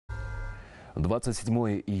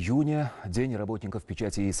27 июня – День работников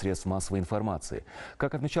печати и средств массовой информации.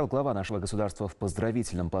 Как отмечал глава нашего государства в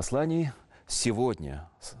поздравительном послании, сегодня,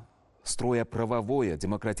 строя правовое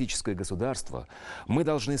демократическое государство, мы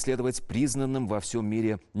должны следовать признанным во всем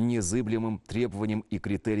мире незыблемым требованиям и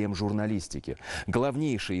критериям журналистики.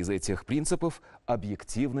 Главнейший из этих принципов –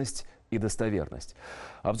 объективность и достоверность.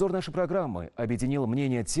 Обзор нашей программы объединил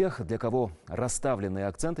мнение тех, для кого расставленные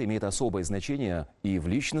акценты имеют особое значение и в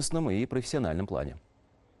личностном, и профессиональном плане.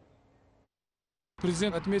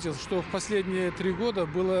 Президент отметил, что в последние 3 года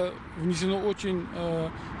было внесено очень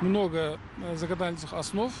много законодательных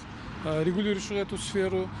основ, регулирующих эту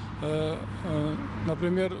сферу.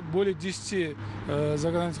 Например, более 10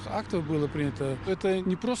 законодательных актов было принято. Это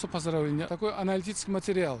не просто поздравление, а такой аналитический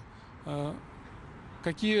материал.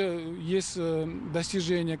 Какие есть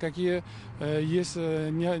достижения, какие есть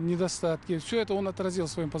недостатки. Все это он отразил в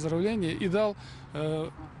своем поздравлении и дал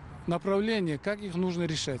направление, как их нужно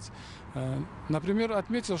решать. Например,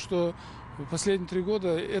 отметил, что в последние 3 года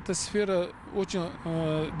эта сфера очень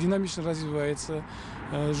динамично развивается.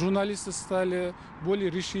 Журналисты стали более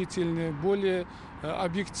решительны, более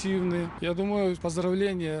объективны. Я думаю,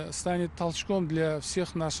 поздравление станет толчком для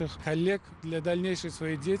всех наших коллег для дальнейшей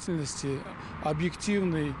своей деятельности,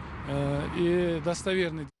 объективной и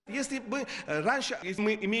достоверной. Если бы раньше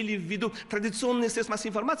мы имели в виду традиционные средства массовой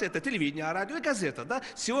информации, это телевидение, радио и газета, да?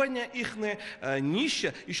 Сегодня их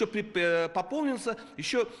ниша еще пополнится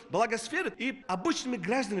еще благосферой и обычными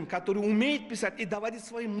гражданами, которые умеют писать и доводить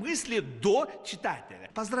свои мысли до читателя.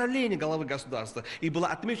 Поздравление главы государства. И было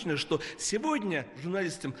отмечено, что сегодня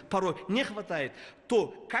журналистам порой не хватает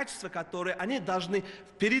то качество, которое они должны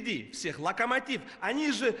впереди всех, локомотив. Они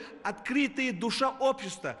же открытые душа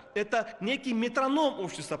общества. Это некий метроном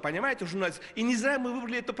общества, понимаете, журналист. И не зря мы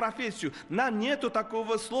выбрали эту профессию. Нам нету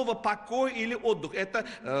такого слова покой или отдых. Это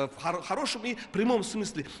в хорошем и прямом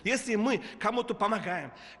смысле. Если мы кому-то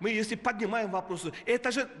помогаем, мы если поднимаем вопросы,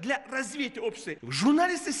 это же для развития общества.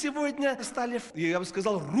 Журналисты сегодня стали, я бы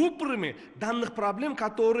сказал, рупорами данных проблем,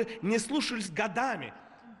 которые не слушались годами.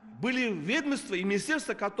 Были ведомства и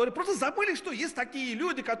министерства, которые просто забыли, что есть такие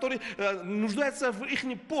люди, которые нуждаются в их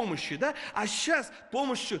помощи. Да? А сейчас с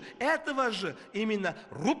помощью этого же именно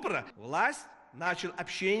рупора власть начал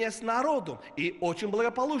общение с народом. И очень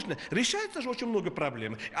благополучно. Решается же очень много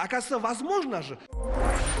проблем. Оказывается, возможно же.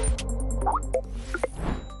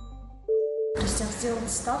 Президент сделал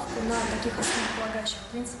ставку на таких основополагающих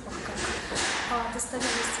принципах, как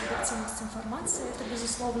достоверность и объективность информации. Это,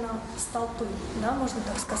 безусловно, столпы, да, можно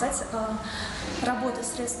так сказать, работы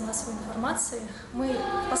средств массовой информации. Мы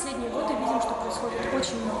в последние годы видим, что происходит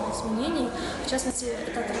очень много изменений. В частности,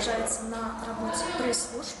 это отражается на работе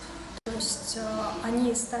пресс-служб. То есть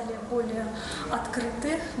они стали более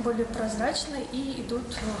открыты, более прозрачны и идут,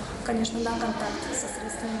 конечно, на контакт со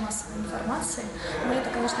средствами массовой информации. Мы это,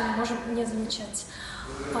 конечно, не можем не замечать.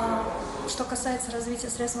 Что касается развития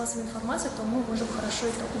средств массовой информации, то мы можем хорошо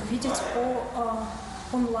это увидеть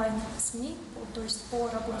по онлайн-СМИ, то есть по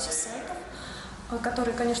работе сайтов,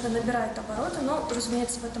 которые, конечно, набирают обороты, но,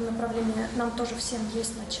 разумеется, в этом направлении нам тоже всем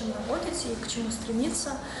есть над чем работать и к чему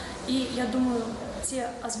стремиться. И я думаю, те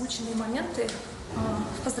озвученные моменты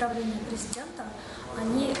в поздравлении президента,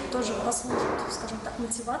 они тоже послужат, скажем так,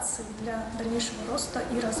 мотивацией для дальнейшего роста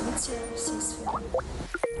и развития всей сферы.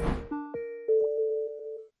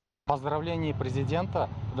 Поздравление президента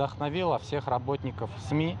вдохновило всех работников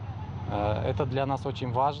СМИ. Это для нас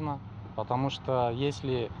очень важно, потому что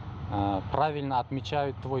если правильно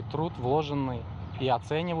отмечают твой труд, вложенный, и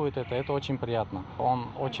оценивают это очень приятно. Он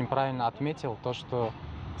очень правильно отметил то, что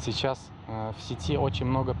сейчас в сети очень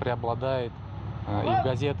много преобладает, и в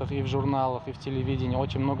газетах, и в журналах, и в телевидении,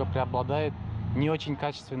 очень много преобладает не очень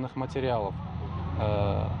качественных материалов.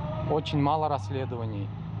 Очень мало расследований,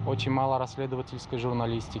 очень мало расследовательской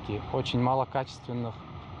журналистики, очень мало качественных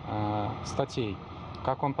статей.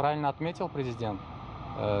 Как он правильно отметил, президент,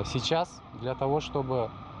 сейчас для того, чтобы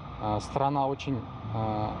страна очень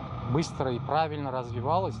быстро и правильно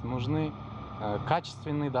развивалась, нужны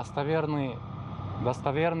качественные, достоверные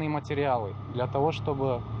материалы для того,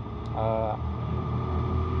 чтобы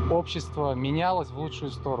общество менялось в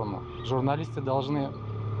лучшую сторону. Журналисты должны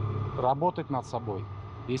работать над собой.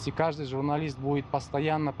 Если каждый журналист будет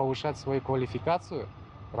постоянно повышать свою квалификацию,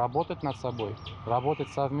 работать над собой, работать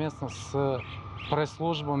совместно с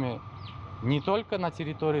пресс-службами не только на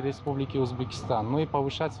территории Республики Узбекистан, но и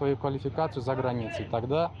повышать свою квалификацию за границей,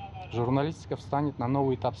 тогда журналистика встанет на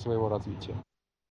новый этап своего развития.